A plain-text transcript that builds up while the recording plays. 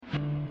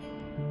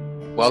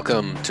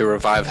Welcome to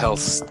Revive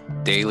Health's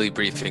Daily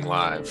Briefing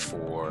Live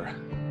for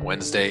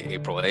Wednesday,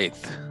 April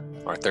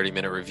 8th. Our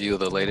 30-minute review of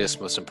the latest,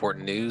 most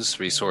important news,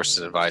 resources,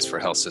 and advice for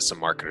health system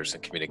marketers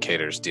and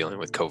communicators dealing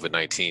with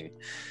COVID-19.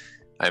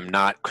 I'm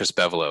not Chris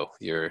Bevelo,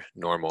 your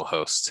normal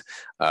host.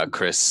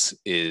 Chris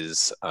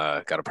is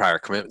got a prior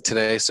commitment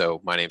today, so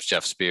my name's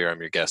Jeff Spear. I'm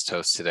your guest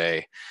host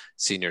today,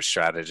 senior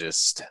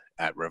strategist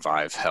at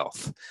Revive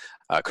Health.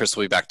 Chris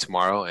will be back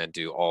tomorrow and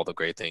do all the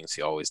great things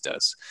he always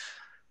does.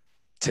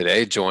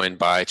 Today, joined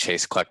by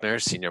Chase Kleckner,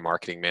 Senior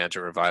Marketing Manager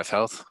at Revive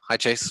Health. Hi,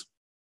 Chase.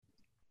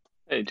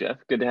 Hey, Jeff.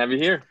 Good to have you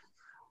here.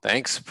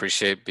 Thanks.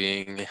 Appreciate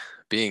being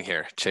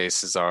here.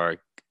 Chase is our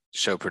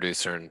show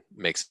producer and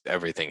makes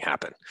everything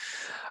happen.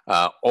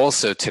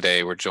 Also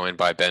today, we're joined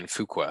by Ben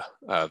Fuqua,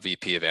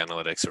 VP of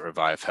Analytics at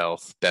Revive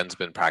Health. Ben's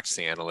been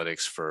practicing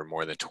analytics for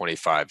more than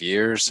 25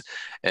 years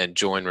and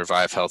joined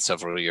Revive Health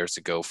several years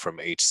ago from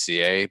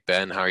HCA.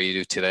 Ben, how are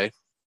you today?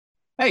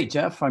 Hey,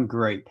 Jeff. I'm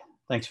great.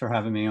 Thanks for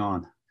having me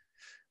on.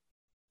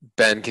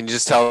 Ben, can you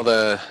just tell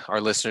our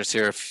listeners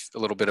here a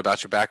little bit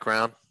about your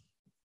background?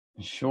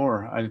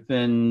 Sure. I've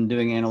been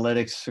doing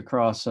analytics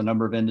across a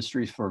number of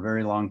industries for a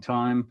very long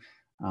time.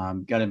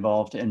 Got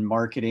involved in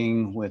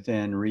marketing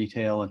within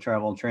retail and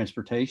travel and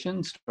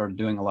transportation, started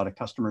doing a lot of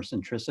customer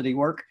centricity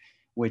work,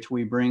 which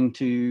we bring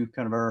to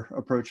kind of our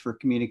approach for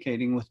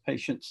communicating with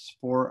patients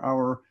for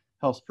our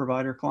health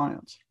provider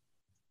clients.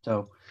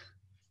 So,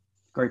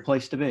 great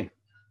place to be.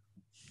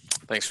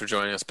 Thanks for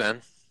joining us,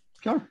 Ben.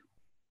 Sure.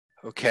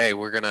 Okay,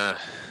 we're going to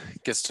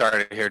get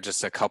started here.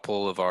 Just a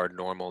couple of our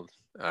normal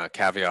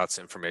caveats,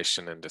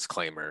 information, and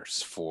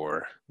disclaimers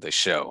for the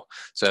show.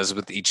 So as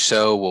with each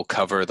show, we'll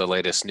cover the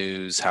latest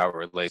news, how it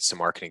relates to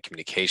marketing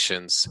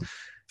communications,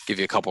 give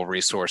you a couple of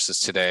resources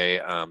today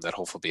that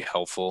hopefully will be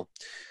helpful.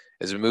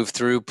 As we move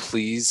through,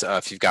 please,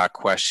 if you've got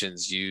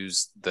questions,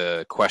 use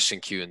the question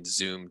queue in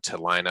Zoom to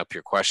line up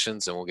your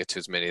questions, and we'll get to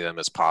as many of them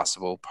as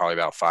possible, probably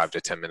about 5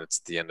 to 10 minutes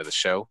at the end of the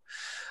show.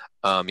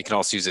 You can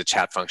also use the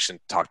chat function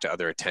to talk to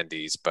other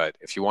attendees, but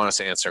if you want us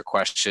to answer a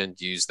question,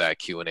 use that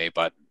Q&A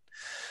button.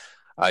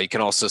 You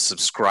can also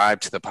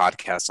subscribe to the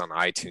podcast on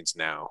iTunes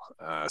now.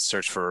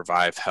 Search for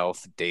Revive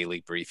Health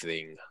Daily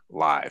Briefing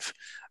Live.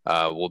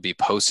 We'll be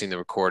posting the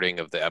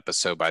recording of the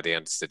episode by the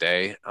end of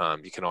today.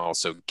 You can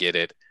also get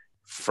it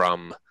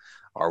from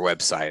our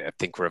website at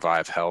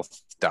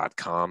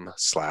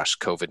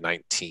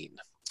thinkrevivehealth.com/COVID-19.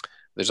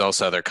 There's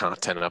also other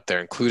content up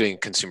there, including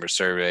consumer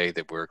survey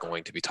that we're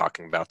going to be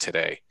talking about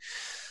today.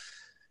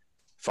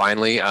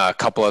 Finally, a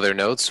couple other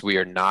notes. We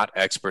are not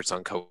experts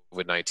on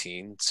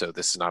COVID-19, so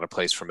this is not a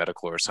place for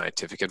medical or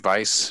scientific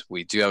advice.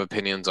 We do have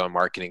opinions on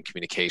marketing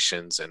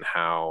communications and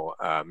how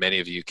many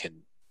of you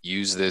can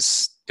use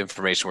this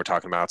information we're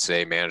talking about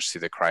today, manage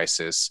through the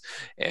crisis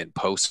and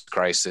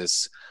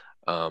post-crisis,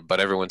 but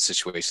everyone's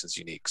situation is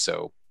unique.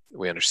 So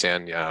we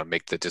understand,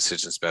 make the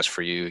decisions best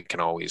for you. You can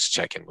always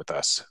check in with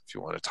us if you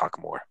want to talk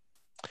more.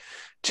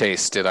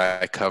 Chase, did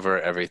I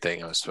cover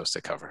everything I was supposed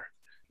to cover?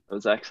 That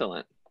was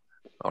excellent.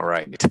 All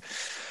right.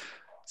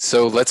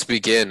 So let's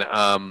begin.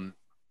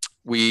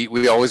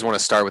 We always want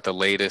to start with the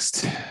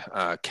latest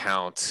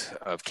count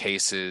of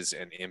cases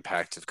and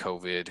impact of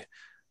COVID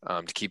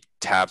to keep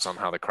tabs on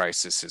how the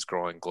crisis is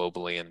growing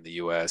globally in the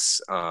US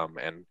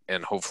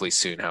and hopefully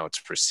soon how it's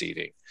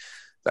proceeding.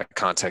 That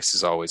context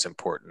is always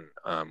important.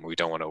 We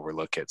don't want to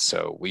overlook it.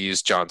 So we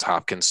use Johns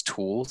Hopkins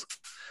tools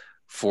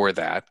for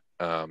that.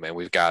 And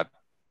we've got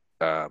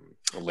a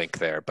link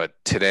there. But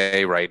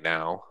today, right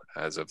now,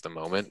 as of the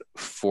moment,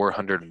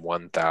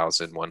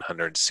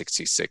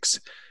 401,166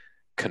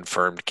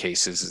 confirmed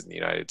cases in the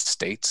United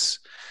States,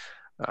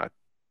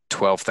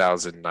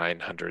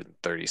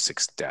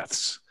 12,936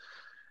 deaths.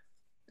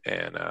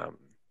 And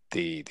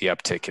the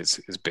uptick is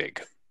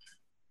big.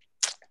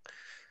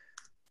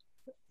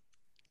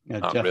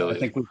 Yeah, Jeff, really, I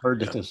think we've heard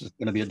that this is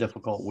going to be a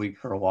difficult week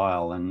for a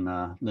while, and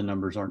the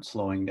numbers aren't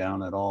slowing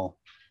down at all.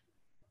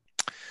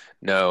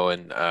 No,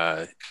 and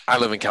I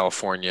live in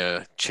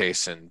California.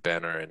 Chase and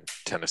Ben are in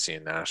Tennessee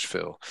and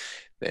Nashville.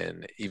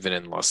 And even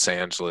in Los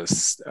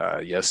Angeles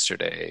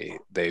yesterday,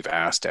 they've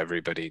asked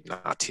everybody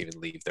not to even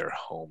leave their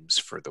homes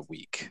for the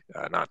week,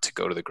 not to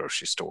go to the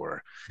grocery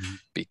store,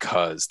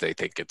 because they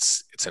think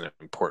it's an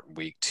important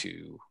week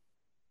to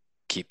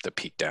keep the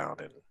peak down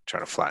and try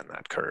to flatten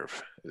that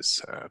curve.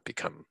 Has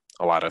become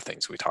a lot of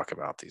things we talk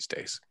about these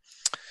days.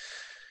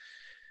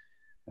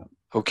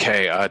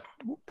 Okay,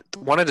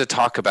 wanted to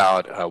talk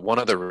about one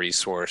other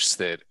resource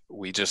that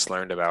we just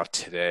learned about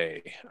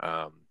today.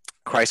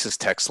 Crisis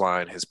Text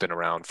Line has been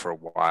around for a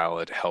while.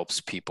 It helps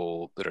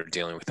people that are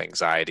dealing with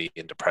anxiety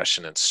and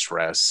depression and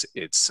stress.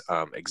 It's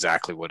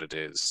exactly what it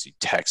is. You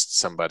text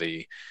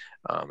somebody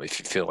if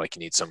you feel like you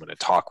need someone to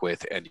talk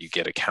with, and you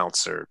get a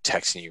counselor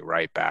texting you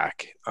right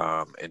back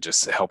and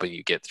just helping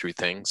you get through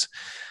things.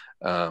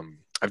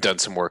 I've done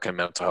some work on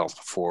mental health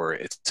before.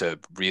 It's a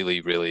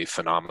really, really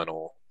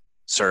phenomenal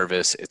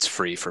service. It's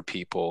free for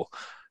people,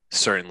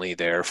 certainly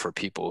there for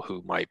people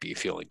who might be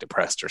feeling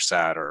depressed or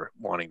sad or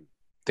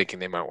thinking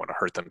they might want to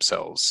hurt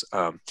themselves.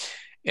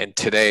 And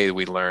today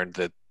we learned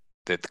that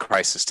that the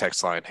crisis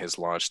text line has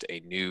launched a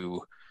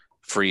new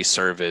free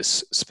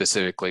service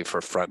specifically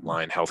for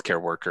frontline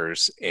healthcare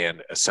workers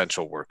and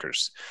essential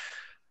workers.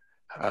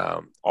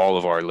 All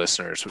of our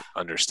listeners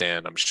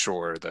understand, I'm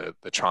sure, the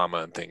trauma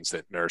and things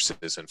that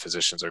nurses and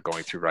physicians are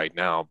going through right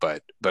now,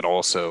 but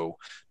also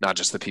not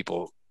just the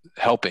people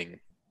helping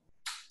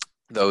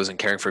those and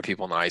caring for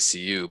people in the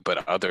ICU,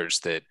 but others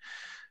that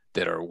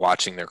are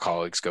watching their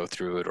colleagues go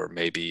through it, or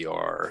maybe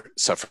are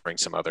suffering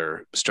some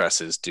other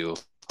stresses due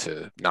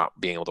to not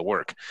being able to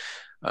work.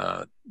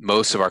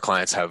 Most of our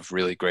clients have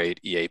really great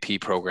EAP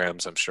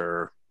programs. I'm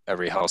sure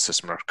every health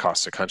system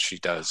across the country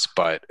does,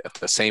 but at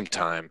the same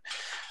time,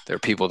 there are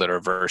people that are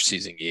averse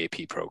using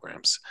EAP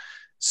programs.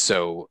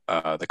 So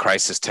the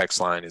crisis text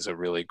line is a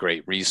really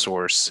great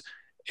resource,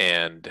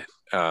 and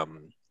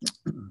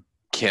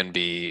can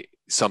be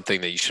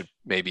something that you should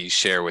maybe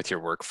share with your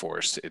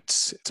workforce.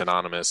 It's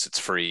anonymous, it's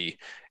free,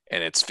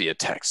 and it's via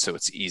text, so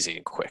it's easy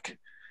and quick.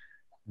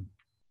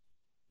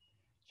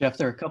 Jeff,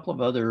 there are a couple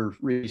of other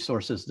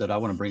resources that I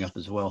want to bring up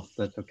as well, if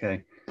that's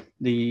okay.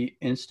 The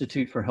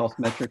Institute for Health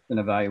Metrics and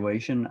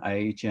Evaluation,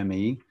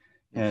 IHME,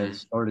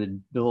 has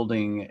started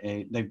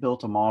building they've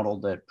built a model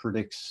that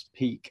predicts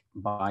peak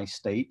by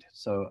state.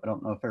 So I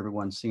don't know if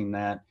everyone's seen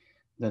that.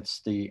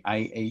 That's the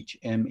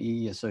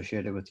IHME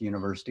associated with the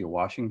University of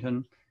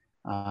Washington.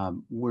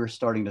 We're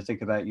starting to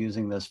think about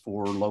using this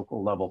for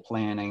local level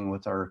planning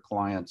with our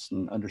clients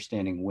and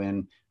understanding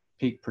when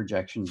peak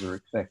projections are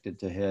expected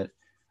to hit.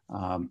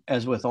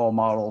 As with all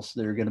models,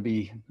 they're going to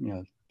be,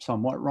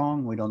 somewhat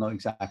wrong. We don't know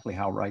exactly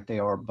how right they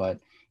are, but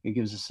it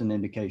gives us an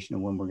indication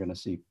of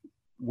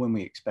when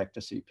we expect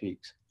to see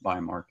peaks by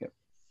market.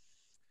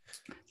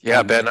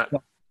 Yeah, Ben.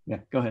 Yeah,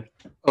 go ahead.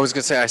 I was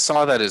going to say, I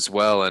saw that as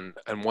well. And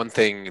one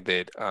thing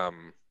that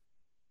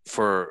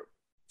for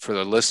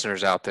the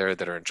listeners out there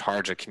that are in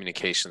charge of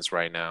communications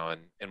right now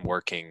and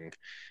working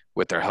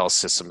with their health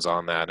systems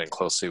on that, and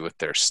closely with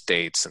their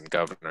states and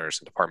governors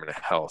and Department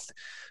of Health,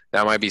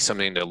 that might be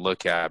something to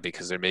look at,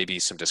 because there may be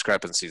some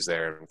discrepancies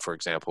there. For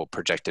example,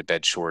 projected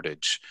bed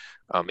shortage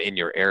in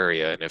your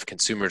area. And if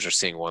consumers are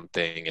seeing one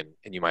thing and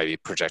you might be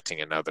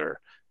projecting another,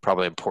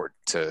 probably important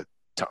to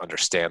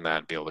understand that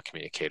and be able to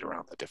communicate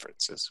around the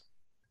differences.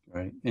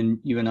 Right. And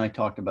you and I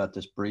talked about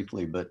this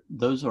briefly, but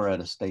those are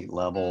at a state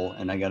level.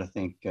 And I got to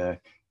think, a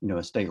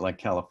state like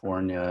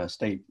California, a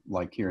state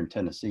like here in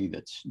Tennessee,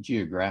 that's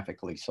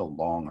geographically so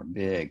long or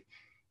big,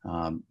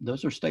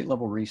 those are state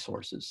level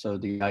resources. So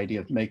the idea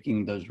of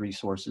making those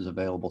resources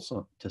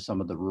available to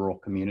some of the rural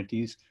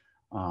communities,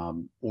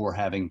 or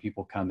having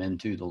people come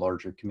into the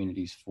larger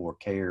communities for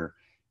care,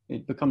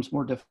 it becomes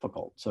more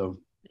difficult. So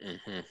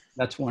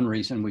that's one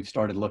reason we've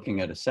started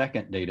looking at a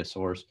second data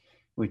source,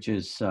 which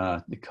is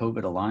the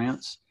COVID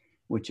Alliance,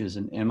 which is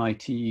an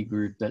MIT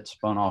group that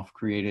spun off,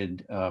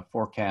 created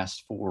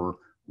forecasts for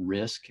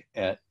risk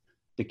at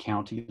the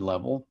county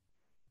level.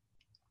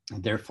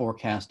 Their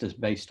forecast is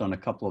based on a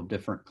couple of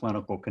different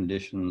clinical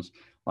conditions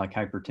like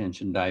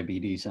hypertension,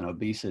 diabetes, and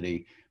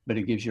obesity, but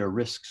it gives you a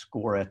risk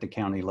score at the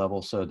county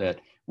level, so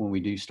that when we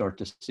do start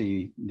to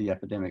see the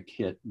epidemic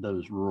hit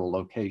those rural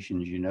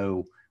locations, you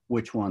know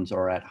which ones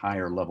are at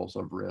higher levels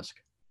of risk.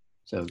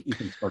 So you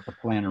can start to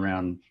plan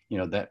around,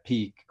 that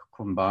peak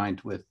combined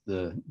with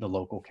the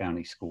local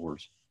county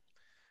scores.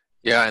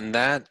 Yeah, and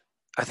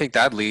I think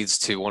that leads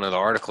to one of the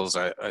articles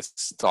I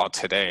thought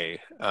today,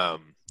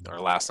 or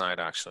last night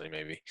actually,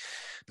 maybe.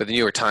 But the New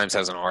York Times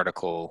has an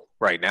article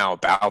right now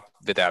about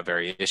that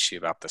very issue,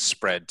 about the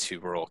spread to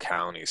rural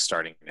counties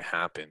starting to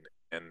happen.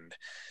 And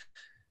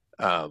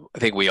I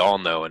think we all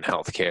know in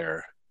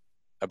healthcare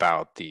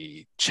about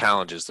the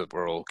challenges that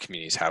rural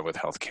communities have with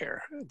healthcare.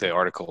 The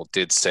article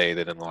did say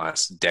that in the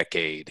last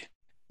decade,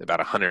 about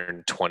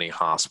 120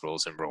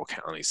 hospitals in rural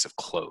counties have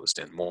closed,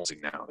 and more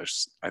now.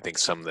 There's, I think,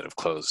 some that have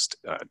closed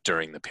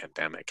during the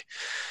pandemic.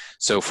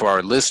 So for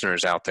our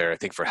listeners out there, I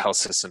think for health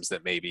systems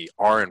that maybe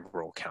are in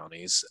rural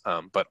counties,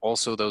 but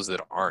also those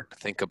that aren't,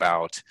 think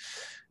about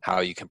how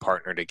you can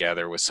partner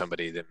together with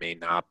somebody that may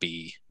not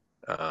be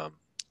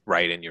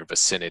right in your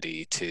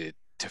vicinity to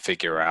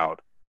figure out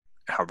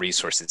how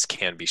resources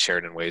can be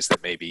shared in ways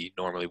that maybe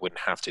normally wouldn't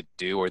have to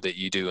do, or that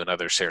you do in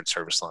other shared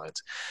service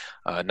lines,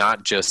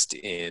 not just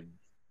in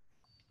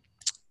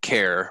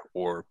care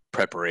or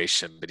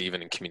preparation, but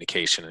even in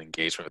communication and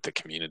engagement with the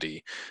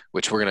community,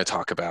 which we're going to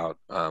talk about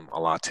a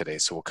lot today.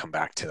 So we'll come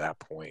back to that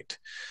point.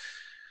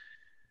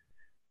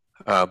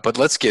 But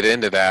let's get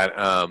into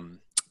that.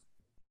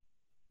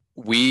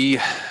 We,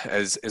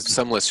 as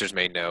some listeners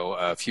may know,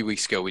 a few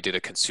weeks ago, we did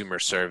a consumer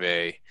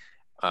survey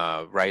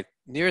right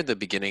near the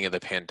beginning of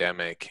the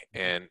pandemic,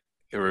 and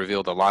it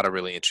revealed a lot of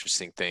really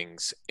interesting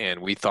things.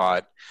 And we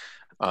thought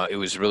it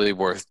was really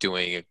worth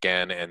doing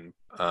again, and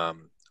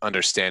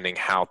understanding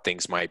how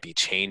things might be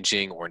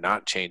changing or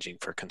not changing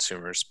for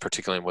consumers,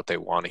 particularly what they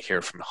want to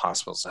hear from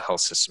hospitals and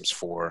health systems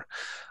for,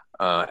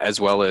 as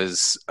well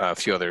as a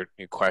few other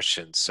new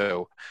questions.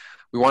 So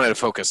we wanted to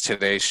focus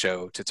today's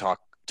show to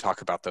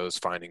talk about those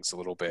findings a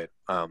little bit.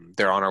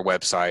 They're on our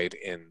website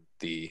in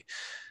the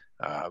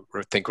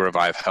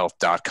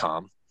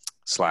thinkrevivehealth.com.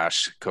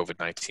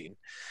 /COVID-19.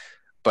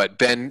 But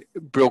Ben,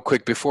 real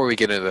quick, before we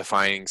get into the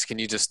findings, can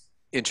you just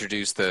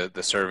introduce the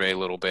survey a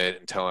little bit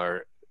and tell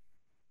our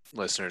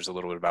listeners a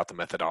little bit about the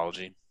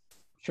methodology?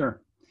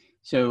 Sure.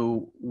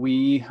 So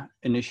we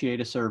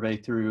initiate a survey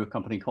through a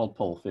company called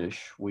Pollfish.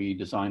 We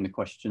design the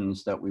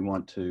questions that we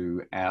want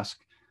to ask,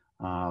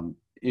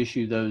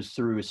 issue those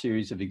through a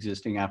series of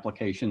existing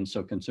applications,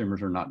 so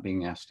consumers are not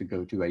being asked to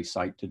go to a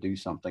site to do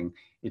something.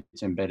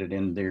 It's embedded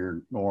in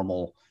their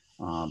normal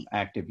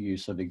active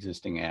use of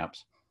existing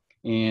apps.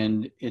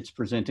 And it's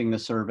presenting the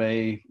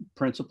survey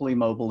principally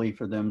mobily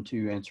for them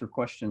to answer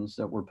questions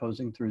that we're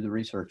posing through the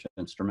research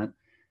instrument.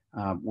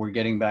 We're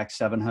getting back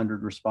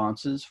 700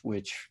 responses,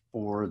 which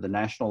for the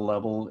national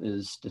level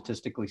is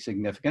statistically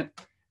significant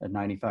at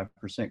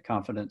 95%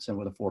 confidence and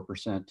with a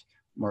 4%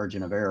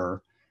 margin of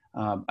error.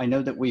 I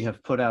know that we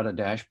have put out a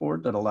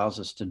dashboard that allows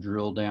us to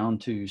drill down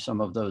to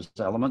some of those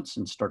elements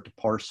and start to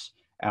parse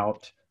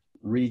out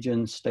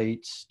regions,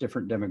 states,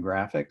 different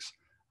demographics.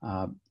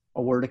 A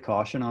word of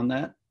caution on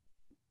that: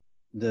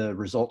 the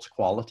results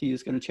quality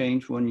is going to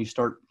change when you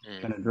start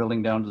kind of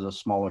drilling down to the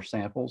smaller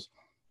samples.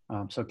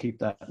 So keep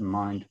that in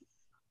mind.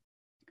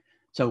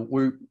 So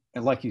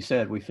like you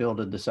said, we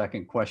fielded the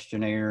second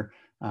questionnaire.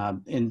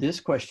 In this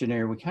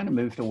questionnaire, we kind of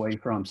moved away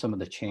from some of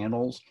the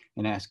channels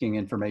and asking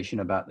information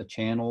about the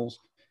channels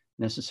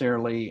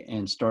necessarily,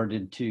 and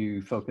started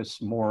to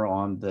focus more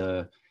on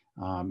the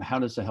how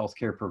does the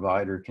healthcare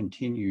provider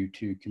continue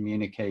to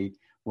communicate,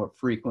 what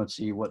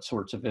frequency, what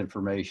sorts of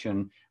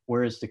information,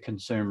 where is the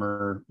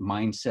consumer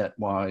mindset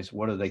wise,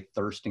 what are they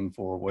thirsting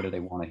for, what do they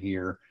want to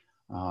hear,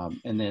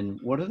 and then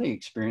what are they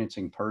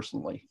experiencing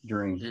personally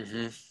during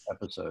the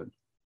episode,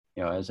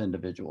 as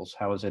individuals,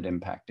 how is it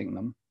impacting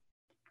them?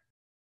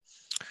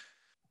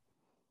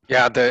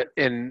 Yeah,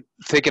 in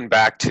thinking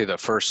back to the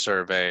first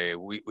survey,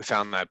 we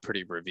found that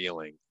pretty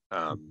revealing.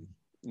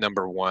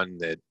 Number one,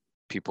 that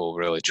people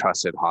really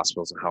trusted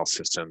hospitals and health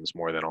systems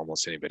more than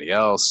almost anybody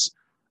else.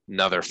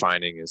 Another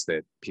finding is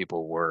that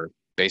people were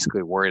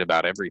basically worried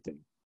about everything.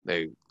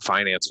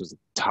 Finance was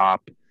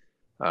top,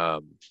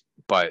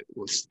 but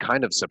was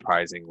kind of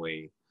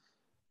surprisingly,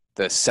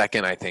 the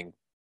second, I think,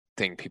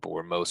 thing people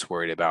were most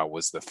worried about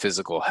was the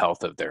physical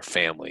health of their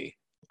family,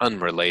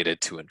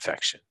 unrelated to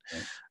infection.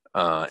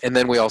 Right. And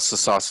then we also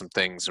saw some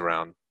things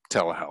around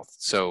telehealth.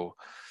 So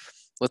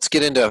let's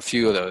get into a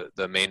few of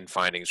the main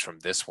findings from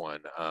this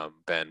one.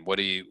 Ben, what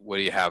do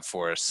you have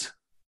for us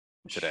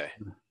today?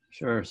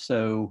 Sure.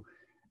 So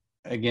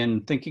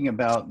again, thinking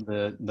about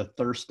the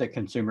thirst that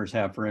consumers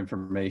have for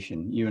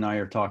information, you and I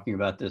are talking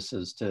about this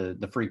as to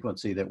the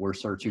frequency that we're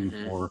searching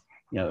for,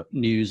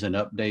 news and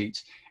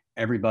updates.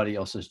 Everybody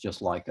else is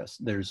just like us.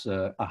 There's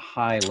a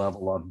high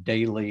level of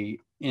daily,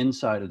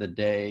 inside of the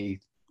day,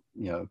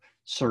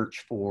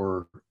 search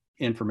for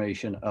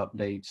information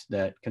updates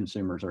that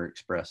consumers are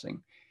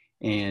expressing.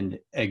 And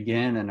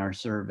again, in our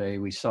survey,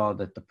 we saw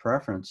that the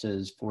preference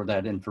is for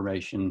that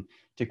information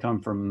to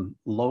come from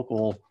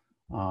local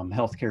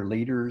healthcare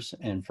leaders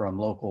and from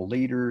local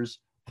leaders,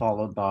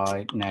 followed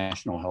by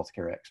national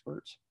healthcare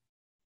experts.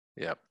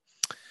 Yep.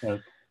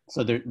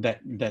 So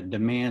that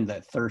demand,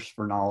 that thirst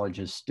for knowledge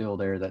is still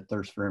there, that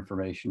thirst for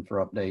information,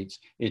 for updates,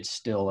 it's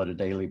still at a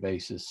daily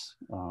basis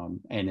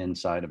and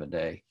inside of a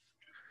day.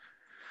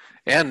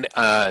 And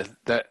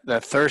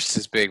that thirst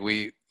is big.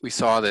 We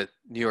saw that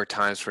New York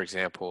Times, for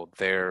example,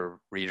 their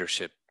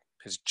readership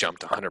has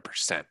jumped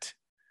 100%.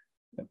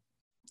 Yep.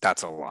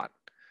 That's a lot.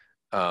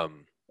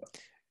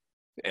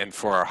 And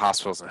for our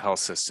hospitals and health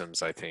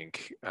systems, I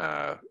think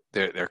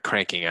they're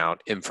cranking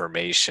out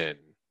information,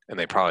 and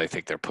they probably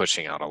think they're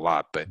pushing out a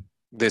lot. But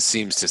this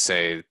seems to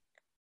say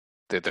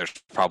that there's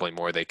probably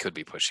more they could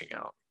be pushing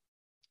out.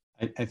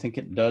 I think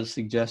it does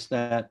suggest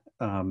that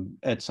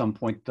at some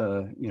point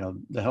the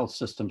health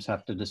systems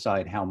have to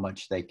decide how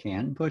much they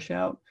can push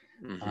out.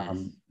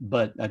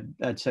 But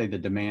I'd say the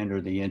demand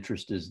or the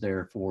interest is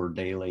there for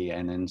daily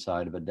and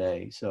inside of a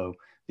day. So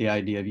the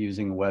idea of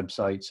using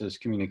websites as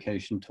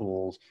communication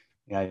tools,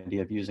 the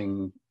idea of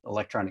using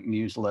electronic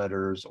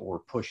newsletters or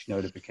push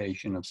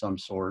notification of some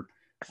sort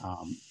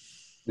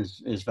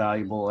is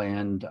valuable,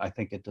 and I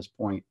think at this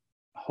point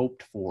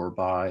hoped for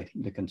by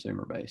the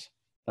consumer base.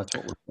 That's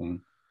what we're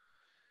seeing.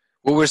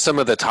 What were some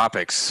of the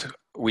topics?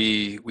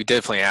 We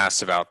definitely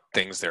asked about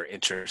things they're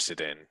interested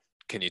in.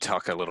 Can you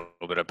talk a little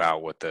bit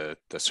about what the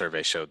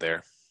survey showed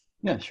there?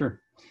 Yeah, sure.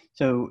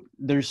 So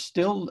there's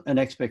still an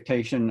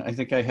expectation. I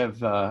think I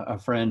have a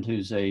friend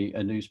who's a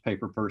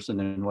newspaper person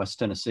in West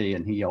Tennessee,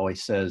 and he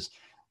always says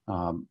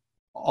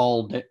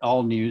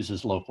all news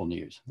is local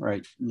news,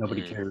 right?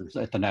 Nobody cares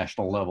at the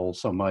national level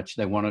so much.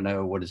 They want to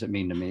know, what does it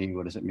mean to me?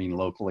 What does it mean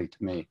locally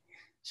to me?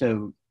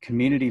 So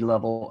community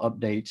level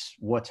updates,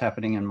 what's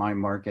happening in my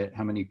market,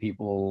 how many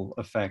people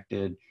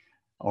affected,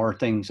 are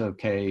things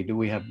okay, do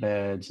we have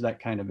beds,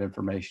 that kind of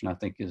information I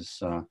think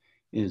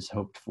is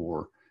hoped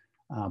for.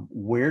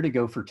 Where to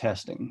go for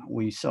testing.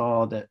 We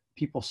saw that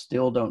people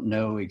still don't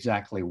know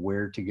exactly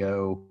where to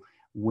go,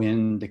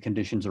 when the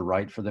conditions are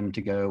right for them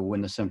to go,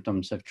 when the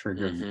symptoms have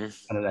triggered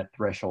kind of that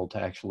threshold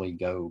to actually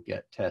go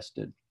get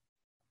tested.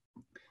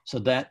 So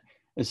that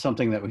is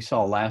something that we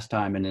saw last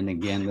time. And then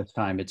again, this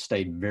time it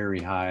stayed very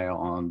high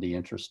on the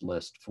interest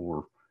list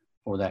for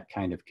that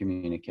kind of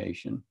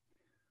communication.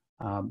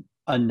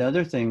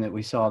 Another thing that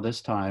we saw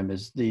this time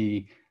is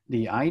the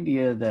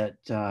idea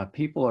that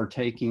people are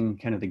taking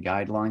kind of the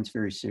guidelines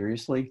very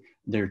seriously.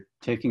 They're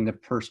taking the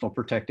personal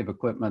protective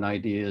equipment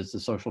ideas, the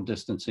social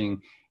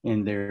distancing,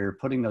 and they're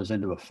putting those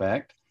into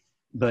effect.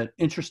 But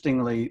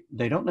interestingly,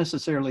 they don't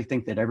necessarily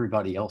think that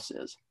everybody else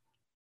is.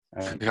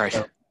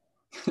 Right.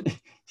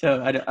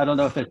 So I don't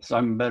know if it's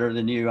I'm better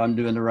than you, I'm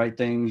doing the right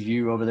things,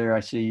 you over there, I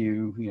see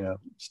you,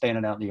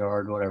 standing out in the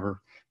yard,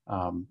 whatever.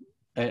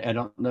 I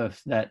don't know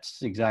if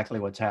that's exactly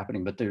what's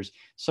happening, but there's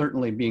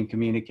certainly being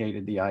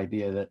communicated the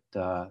idea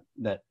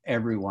that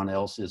everyone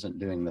else isn't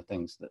doing the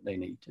things that they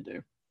need to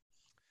do.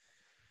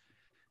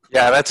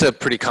 Yeah, that's a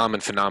pretty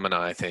common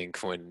phenomenon, I think,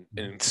 when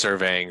in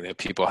surveying, that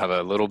people have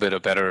a little bit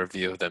of better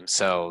view of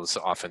themselves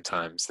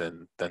oftentimes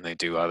than they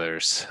do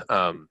others.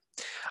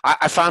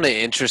 I found it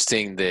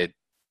interesting that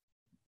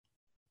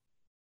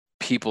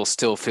people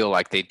still feel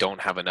like they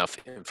don't have enough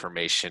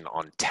information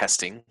on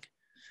testing,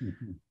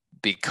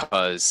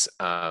 because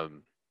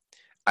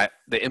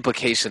the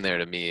implication there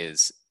to me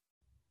is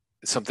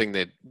something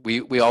that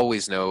we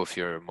always know if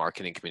you're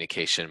marketing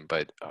communication,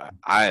 but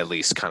I at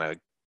least kind of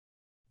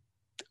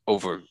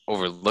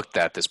overlooked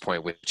that at this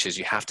point, which is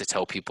you have to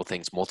tell people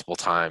things multiple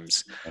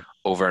times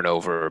over and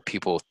over.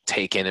 People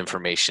take in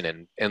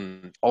information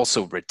and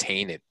also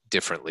retain it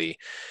differently.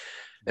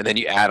 And then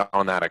you add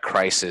on that a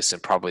crisis,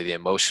 and probably the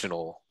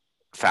emotional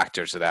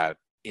factors of that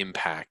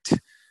impact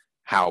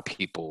how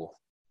people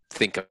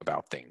think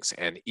about things.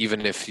 And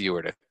even if you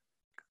were to,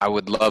 I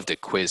would love to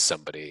quiz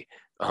somebody,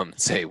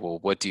 say, well,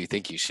 what do you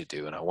think you should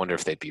do? And I wonder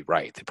if they'd be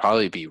right. They'd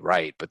probably be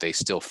right, but they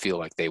still feel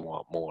like they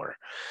want more.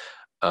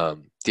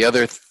 The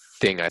other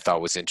thing I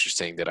thought was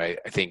interesting that I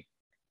think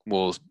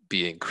will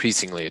be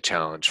increasingly a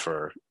challenge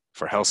for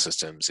health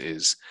systems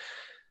is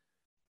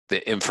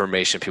the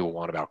information people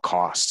want about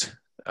cost.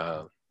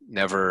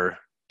 Never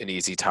an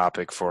easy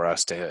topic for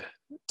us to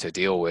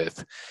deal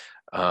with.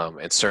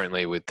 And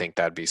certainly would think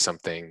that'd be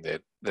something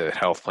that the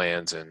health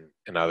plans and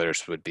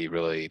others would be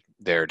really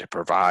there to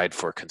provide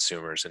for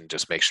consumers and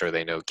just make sure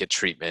they know get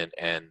treatment,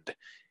 and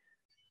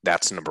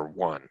that's number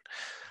one.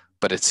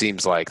 But it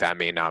seems like that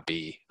may not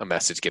be a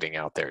message getting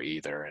out there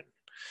either. And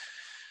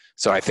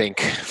so I think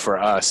for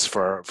us,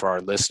 for our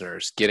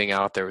listeners, getting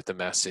out there with the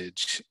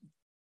message,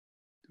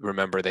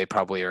 remember they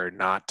probably are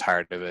not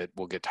tired of it.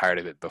 Will get tired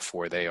of it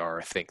before they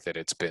think that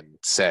it's been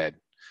said.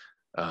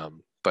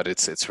 But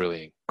it's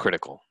really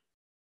critical.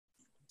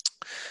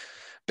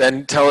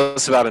 Ben, tell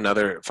us about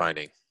another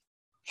finding.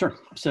 Sure.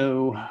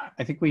 So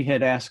I think we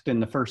had asked in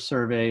the first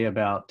survey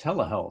about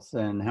telehealth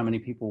and how many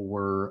people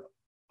were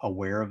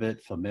aware of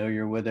it,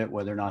 familiar with it,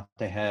 whether or not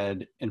they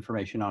had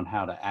information on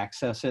how to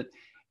access it.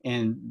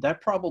 And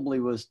that probably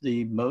was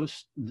the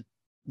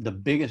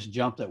biggest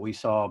jump that we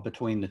saw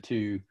between the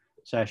two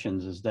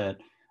sessions, is that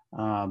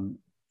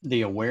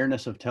the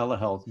awareness of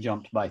telehealth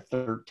jumped by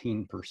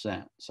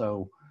 13%.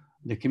 So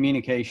the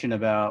communication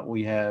about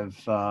we have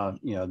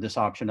this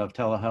option of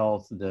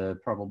telehealth, the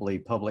probably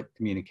public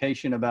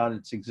communication about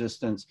its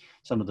existence,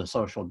 some of the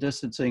social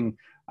distancing,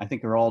 I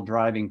think are all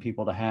driving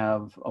people to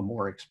have a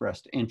more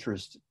expressed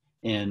interest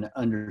in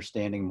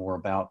understanding more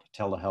about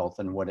telehealth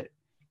and what it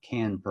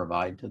can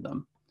provide to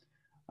them.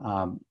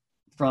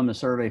 From the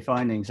survey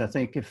findings, I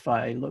think if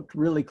I looked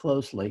really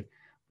closely,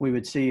 we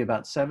would see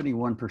about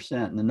 71%,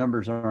 and the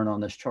numbers aren't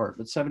on this chart,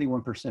 but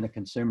 71% of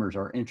consumers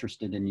are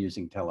interested in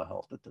using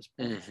telehealth at this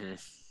point,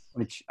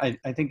 which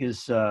I think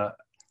is,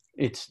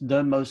 it's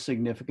the most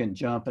significant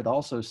jump. It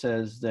also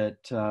says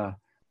that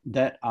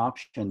that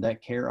option,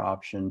 that care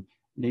option,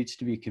 needs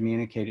to be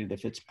communicated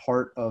if it's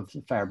part of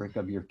the fabric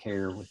of your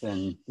care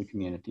within the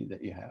community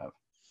that you have.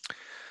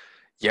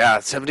 Yeah,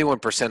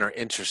 71% are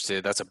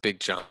interested. That's a big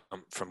jump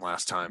from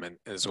last time, and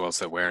as well as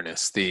the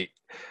awareness. The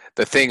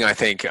thing I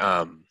think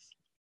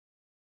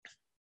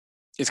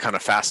is kind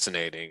of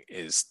fascinating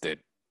is that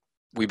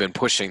we've been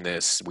pushing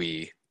this,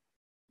 the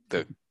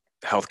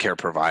healthcare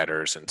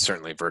providers, and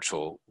certainly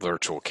virtual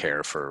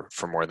care for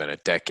more than a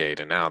decade,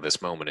 and now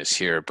this moment is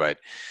here. But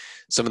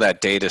some of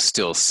that data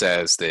still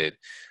says that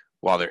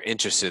while they're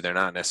interested, they're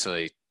not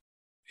necessarily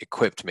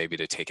equipped maybe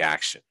to take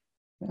action,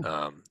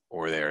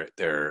 or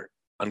they're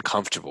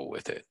uncomfortable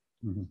with it.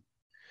 Mm-hmm.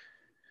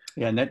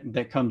 Yeah, and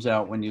that comes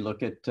out when you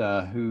look at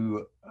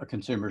who a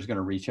consumer is going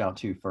to reach out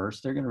to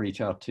first. They're going to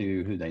reach out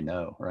to who they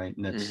know, right?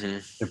 And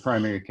that's their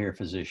primary care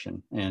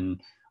physician.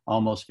 And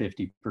almost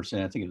 50%,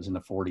 I think it was in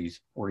the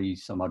 40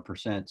 some odd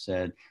percent,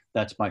 said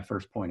that's my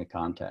first point of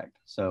contact.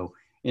 So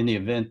in the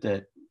event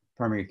that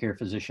primary care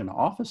physician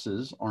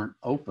offices aren't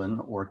open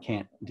or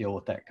can't deal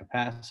with that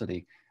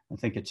capacity, I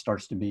think it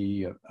starts to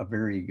be a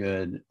very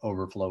good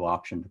overflow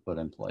option to put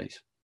in place.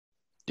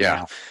 Yeah.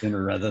 Now,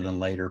 sooner rather than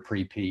later,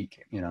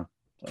 pre-peak,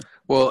 So.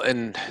 Well,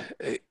 and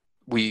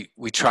we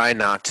try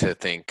not to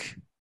think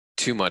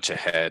too much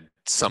ahead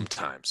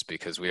sometimes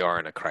because we are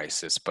in a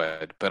crisis,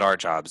 but our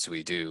jobs,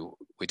 we do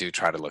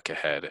try to look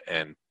ahead.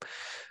 And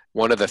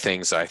one of the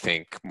things I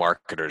think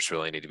marketers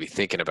really need to be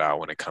thinking about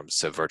when it comes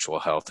to virtual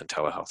health and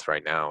telehealth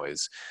right now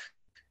is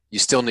you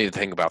still need to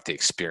think about the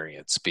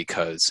experience,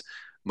 because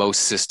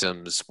most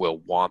systems will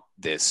want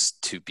this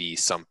to be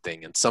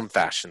something in some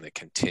fashion that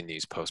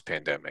continues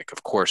post-pandemic.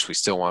 Of course, we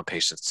still want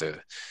patients to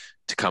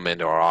come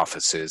into our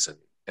offices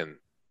and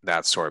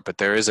that sort, but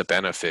there is a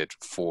benefit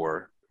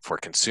for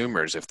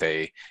consumers if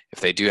they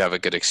do have a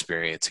good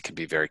experience. It can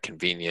be very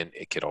convenient.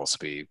 It could also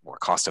be more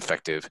cost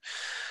effective.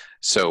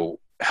 So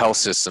health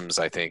systems,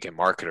 I think, and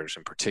marketers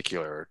in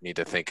particular, need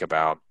to think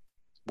about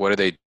what are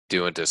they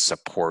doing to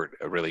support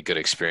a really good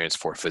experience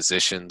for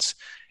physicians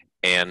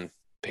and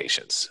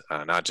patients,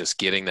 not just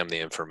getting them the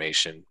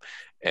information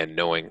and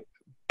knowing,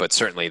 but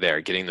certainly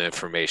there getting the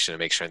information and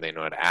make sure they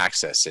know how to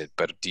access it.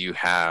 But do you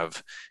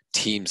have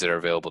teams that are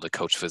available to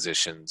coach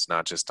physicians,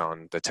 not just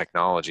on the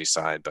technology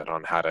side, but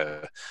on how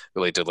to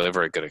really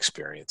deliver a good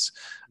experience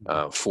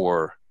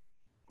for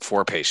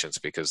patients?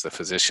 Because the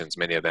physicians,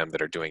 many of them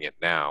that are doing it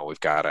now, we've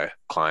got a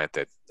client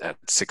that had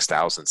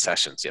 6,000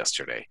 sessions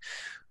yesterday,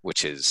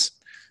 which is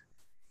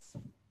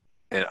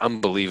an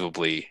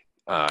unbelievably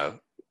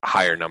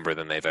higher number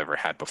than they've ever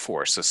had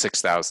before. So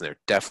 6,000, there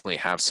definitely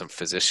have some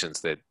physicians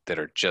that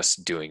are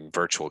just doing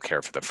virtual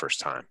care for the first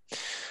time.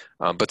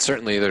 But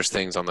certainly there's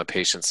things on the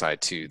patient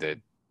side too that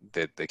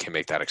can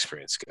make that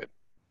experience good.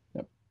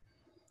 Yep.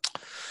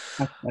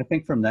 I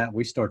think from that,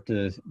 we start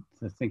to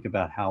think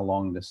about how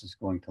long this is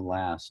going to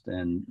last.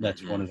 And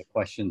that's one of the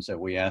questions that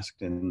we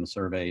asked in the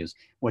survey is,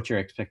 what's your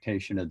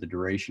expectation of the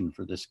duration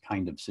for this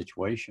kind of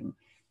situation?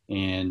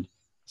 And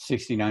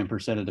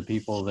 69% of the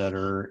people that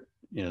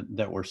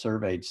were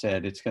surveyed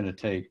said it's going to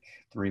take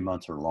 3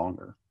 months or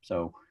longer.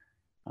 So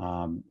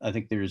I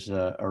think there's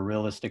a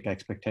realistic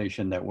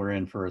expectation that we're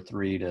in for a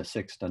 3 to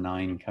 6 to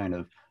 9 kind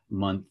of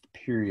month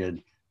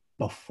period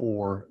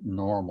before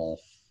normal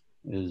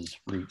is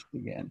reached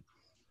again.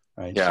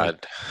 Right? Yeah,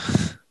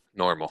 so,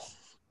 normal.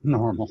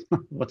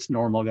 What's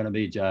normal going to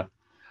be, Jeff?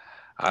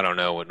 I don't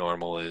know what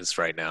normal is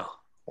right now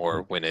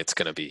or when it's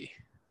going to be.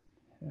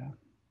 Yeah.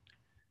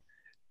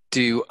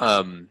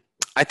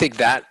 I think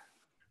that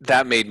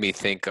made me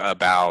think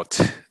about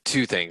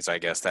two things, I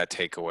guess, that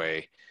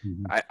takeaway.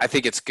 Mm-hmm. I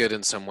think it's good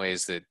in some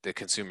ways that the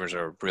consumers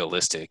are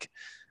realistic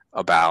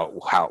about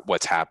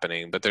what's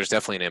happening, but there's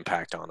definitely an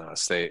impact on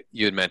us.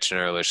 You had mentioned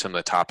earlier some of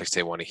the topics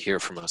they want to hear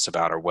from us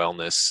about are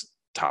wellness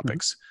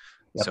topics. Mm-hmm.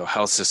 Yep. So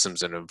health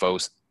systems and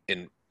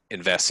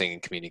investing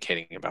and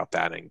communicating about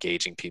that and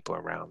engaging people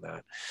around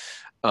that.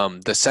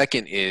 The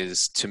second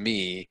is, to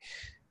me,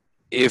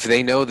 if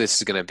they know this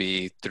is going to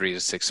be 3 to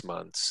 6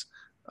 months,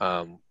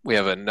 we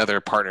have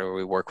another partner where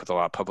we work with a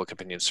lot of public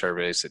opinion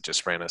surveys that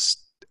just ran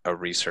a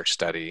research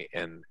study.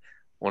 And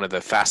one of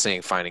the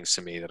fascinating findings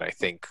to me that I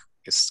think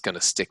is going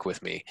to stick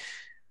with me,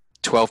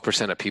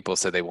 12% of people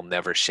said they will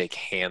never shake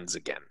hands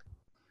again.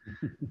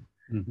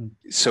 Mm-hmm.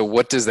 So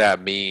what does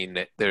that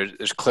mean?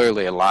 There's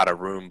clearly a lot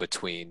of room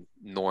between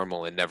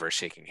normal and never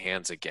shaking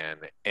hands again,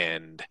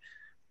 and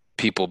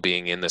people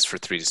being in this for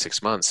 3 to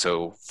 6 months.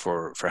 So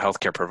for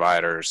healthcare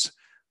providers,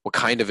 what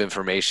kind of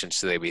information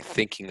should they be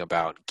thinking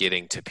about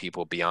getting to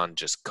people beyond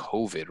just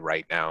COVID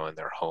right now in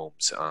their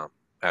homes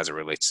as it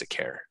relates to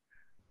care?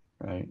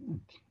 Right.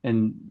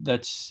 And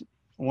that's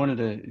one of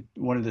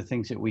the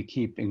things that we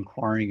keep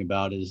inquiring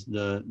about is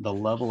the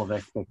level of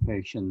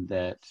expectation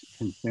that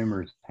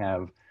consumers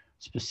have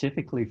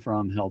specifically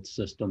from health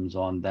systems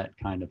on that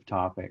kind of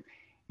topic.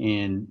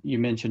 And you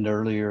mentioned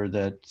earlier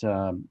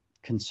that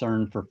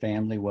concern for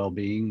family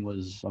well-being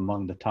was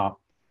among the top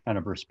kind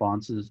of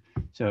responses.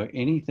 So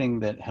anything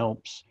that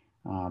helps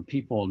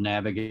people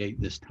navigate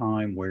this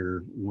time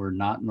where we're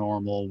not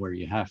normal, where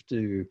you have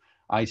to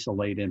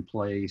isolate in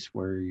place,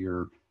 where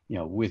you're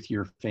with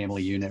your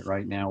family unit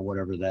right now,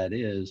 whatever that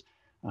is,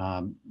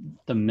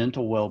 the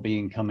mental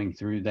well-being coming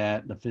through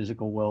that, the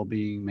physical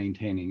well-being,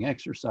 maintaining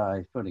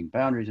exercise, putting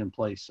boundaries in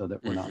place so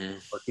that we're not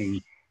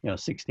working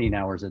 16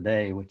 hours a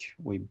day, which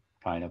we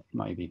kind of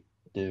maybe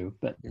do,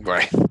 but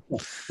right.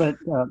 But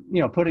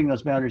putting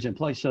those boundaries in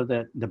place so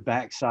that the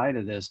backside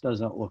of this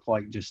doesn't look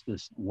like just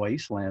this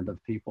wasteland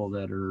of people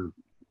that are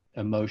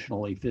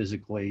emotionally,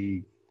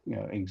 physically,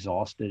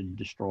 exhausted,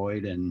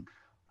 destroyed, and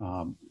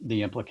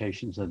the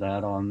implications of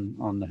that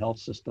on the health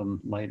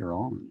system later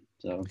on.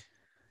 So,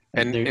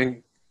 and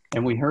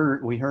we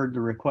heard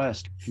the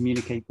request,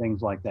 communicate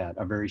things like that.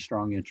 A very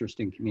strong interest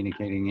in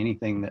communicating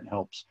anything that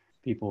helps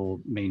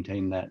people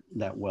maintain that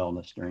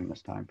wellness during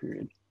this time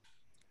period.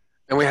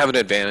 And we have an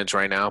advantage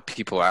right now.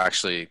 People are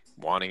actually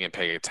wanting and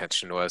paying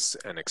attention to us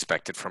and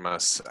expect it from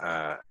us.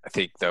 I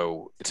think,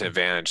 though, it's an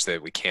advantage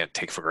that we can't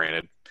take for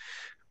granted.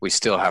 We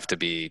still have to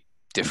be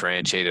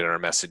differentiated in our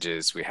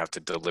messages. We have to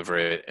deliver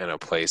it in a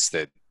place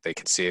that they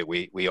can see it.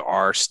 We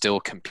are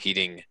still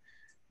competing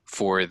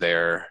for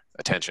their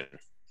attention,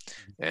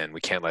 and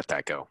we can't let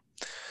that go.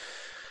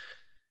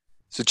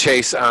 So,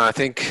 Chase, I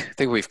think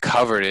we've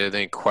covered it.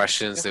 Any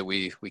questions that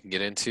we can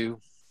get into?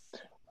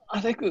 I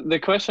think the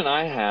question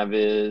I have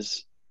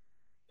is,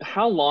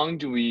 how long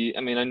do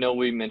I know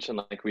we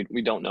mentioned like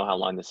we don't know how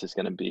long this is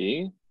going to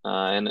be,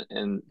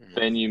 And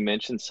Ben, you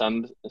mentioned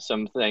some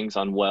things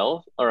on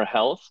wealth or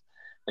health,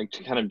 like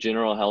kind of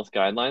general health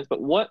guidelines. But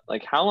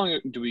how long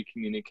do we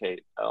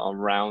communicate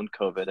around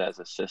COVID as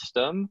a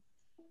system?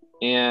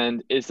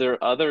 And is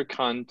there other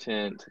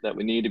content that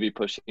we need to be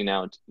pushing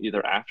out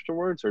either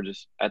afterwards or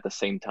just at the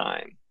same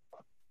time?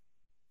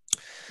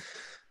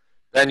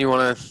 Ben, you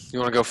wanna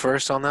go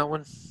first on that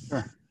one?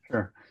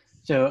 Sure.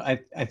 So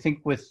I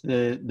think with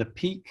the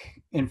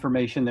peak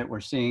information that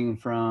we're seeing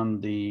from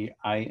the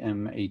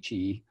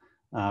IMHE,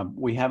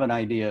 we have an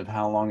idea of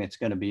how long it's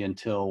going to be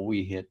until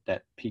we hit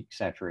that peak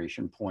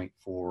saturation point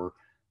for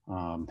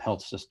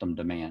health system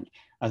demand.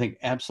 I think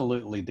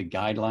absolutely the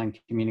guideline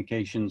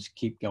communications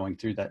keep going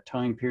through that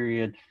time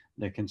period.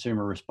 The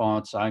consumer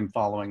response, I'm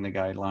following the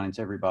guidelines,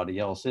 everybody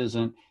else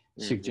isn't,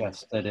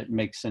 suggests that it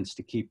makes sense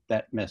to keep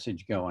that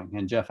message going.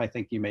 And Jeff, I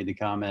think you made the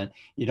comment,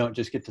 you don't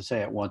just get to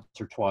say it once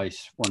or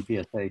twice, one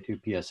PSA, two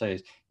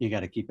PSAs, you got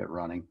to keep it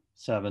running,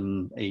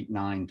 7, 8,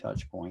 9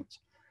 touch points.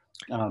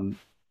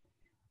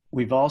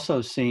 We've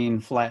also seen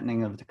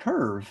flattening of the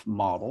curve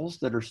models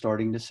that are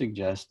starting to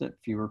suggest that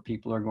fewer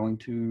people are going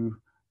to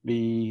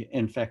be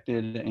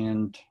infected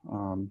and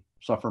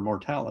suffer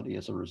mortality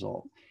as a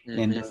result.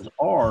 And those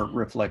are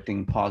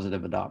reflecting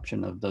positive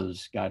adoption of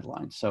those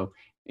guidelines. So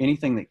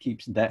anything that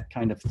keeps that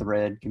kind of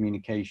thread,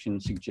 communication,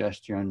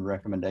 suggestion,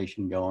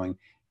 recommendation going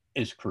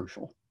is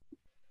crucial.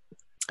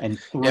 And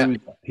through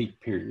the peak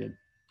period.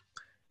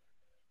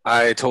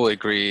 I totally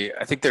agree.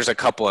 I think there's a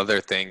couple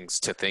other things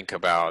to think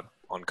about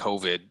on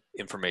COVID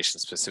information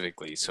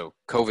specifically. So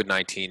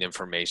COVID-19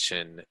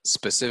 information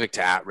specific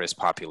to at-risk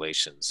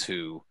populations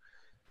who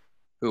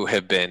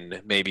have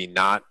been maybe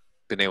not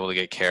been able to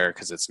get care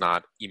because it's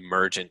not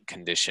emergent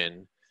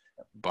condition,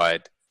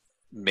 but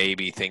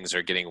maybe things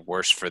are getting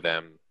worse for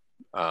them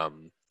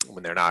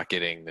when they're not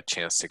getting the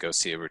chance to go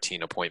see a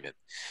routine appointment.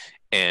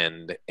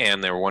 And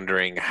they're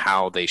wondering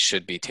how they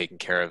should be taking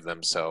care of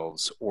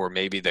themselves, or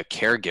maybe the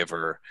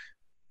caregiver,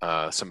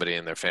 somebody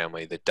in their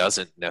family that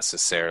doesn't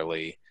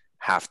necessarily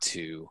have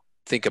to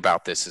think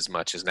about this as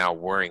much, is now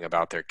worrying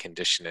about their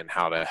condition and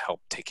how to help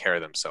take care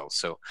of themselves.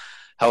 So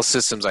health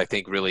systems, I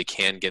think, really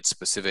can get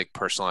specific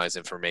personalized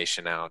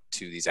information out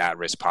to these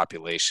at-risk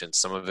populations,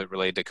 some of it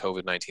related to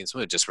COVID-19,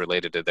 some of it just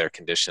related to their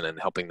condition, and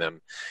helping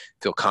them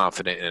feel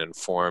confident and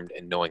informed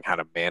and knowing how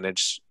to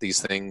manage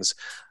these things,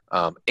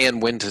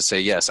 and when to say,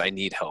 yes, I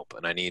need help,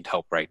 and I need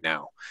help right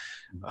now.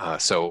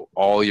 So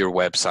all your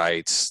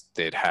websites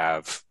that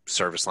have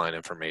service line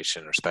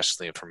information or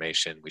specialty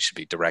information, we should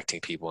be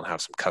directing people and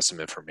have some custom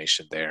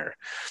information there.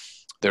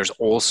 There's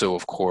also,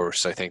 of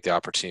course, I think the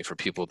opportunity for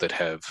people that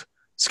have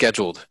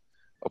scheduled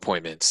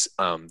appointments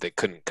that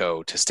couldn't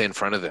go to stay in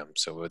front of them.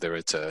 So whether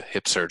it's a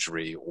hip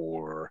surgery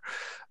or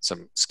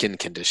some skin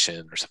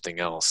condition or something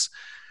else,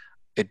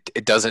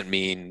 it doesn't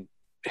mean,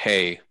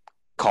 hey,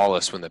 call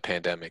us when the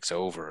pandemic's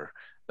over.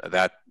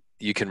 That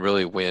you can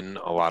really win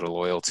a lot of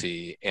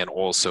loyalty, and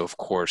also, of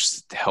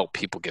course, help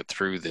people get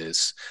through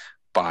this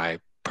by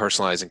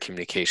personalizing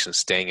communication,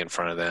 staying in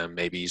front of them,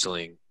 maybe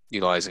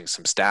utilizing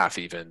some staff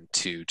even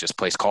to just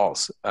place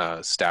calls,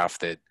 staff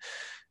that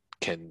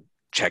can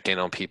check in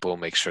on people,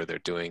 make sure they're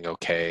doing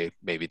okay,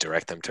 maybe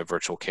direct them to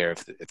virtual care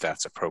if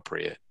that's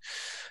appropriate.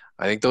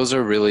 I think those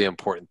are really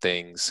important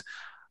things.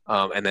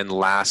 And then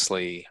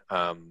lastly,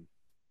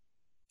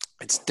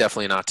 it's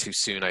definitely not too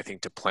soon, I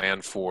think, to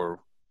plan for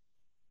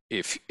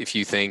if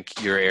you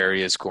think your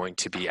area is going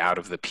to be out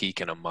of the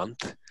peak in a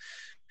month,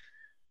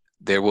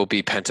 there will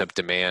be pent-up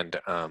demand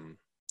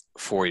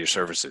for your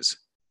services.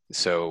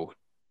 So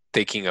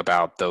thinking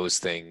about those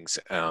things,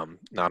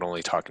 not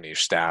only talking to your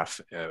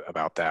staff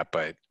about that,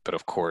 but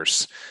of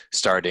course,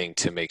 starting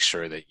to make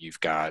sure that you've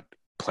got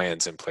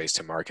plans in place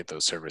to market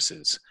those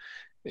services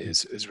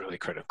is really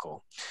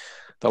critical.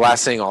 The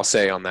last thing I'll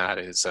say on that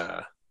is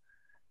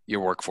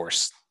your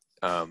workforce.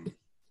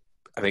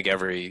 I think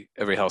every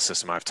health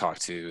system I've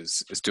talked to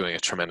is doing a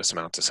tremendous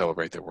amount to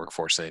celebrate their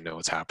workforce. They know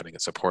what's happening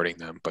and supporting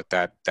them, but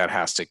that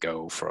has to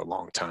go for a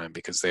long time,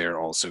 because they're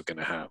also going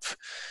to have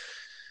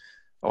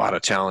a lot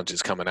of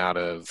challenges coming out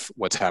of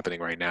what's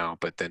happening right now,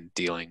 but then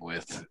dealing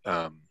with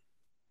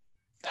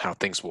how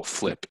things will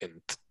flip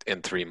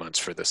in 3 months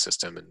for the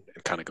system and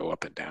kind of go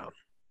up and down.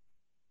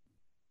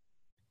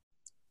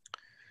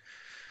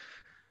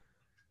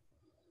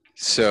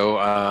 So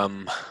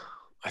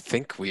I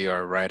think we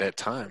are right at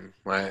time.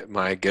 Am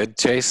I good,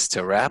 Chase,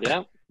 to wrap?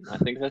 Yeah, I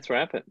think let's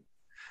wrap it.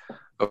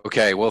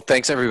 Okay, well,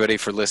 thanks everybody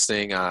for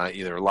listening,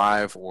 either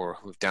live or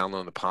who've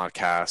downloaded the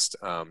podcast.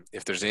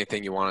 If there's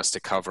anything you want us to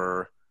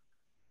cover,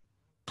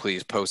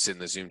 please post it in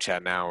the Zoom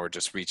chat now, or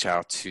just reach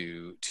out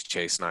to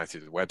Chase and I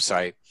through the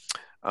website.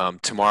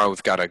 Tomorrow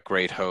we've got a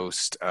great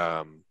host.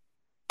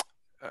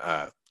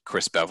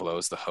 Chris Bevelo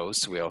is the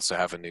host. We also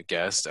have a new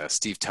guest,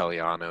 Steve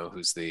Telliano,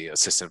 who's the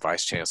Assistant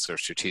Vice Chancellor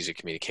of Strategic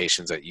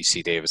Communications at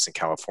UC Davis in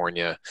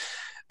California.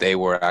 They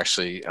were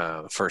actually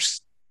the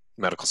first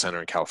medical center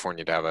in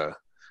California to have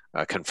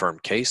a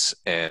confirmed case,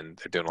 and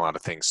they're doing a lot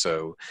of things.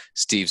 So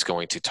Steve's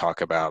going to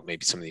talk about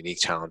maybe some of the unique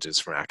challenges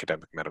from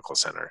academic medical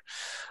center.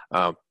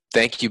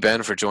 Thank you,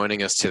 Ben, for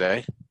joining us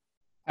today.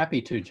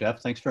 Happy to,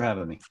 Jeff. Thanks for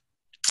having me.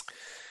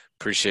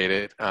 Appreciate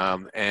it.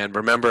 And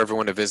remember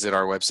everyone to visit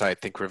our website,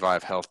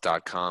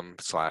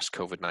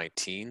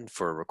 thinkrevivehealth.com/COVID-19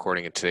 for a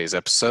recording of today's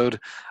episode,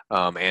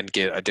 and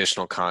get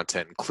additional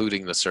content,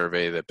 including the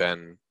survey that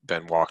Ben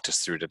walked us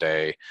through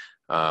today.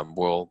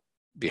 We'll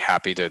be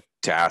happy to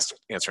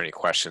answer any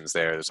questions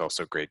there. There's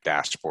also a great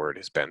dashboard,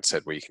 as Ben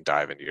said, where you can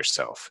dive into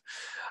yourself.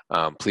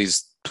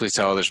 Please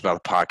tell others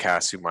about the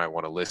podcast who might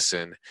want to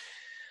listen.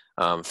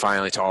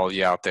 Finally, to all of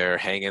you out there,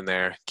 hang in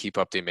there, keep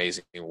up the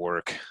amazing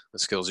work. The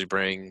skills you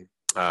bring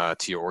to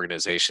your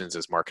organizations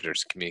as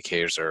marketers and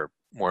communicators are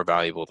more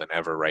valuable than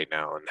ever right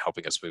now in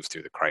helping us move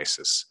through the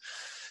crisis.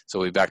 So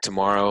we'll be back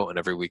tomorrow and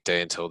every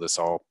weekday until this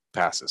all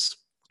passes.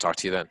 Talk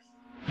to you then.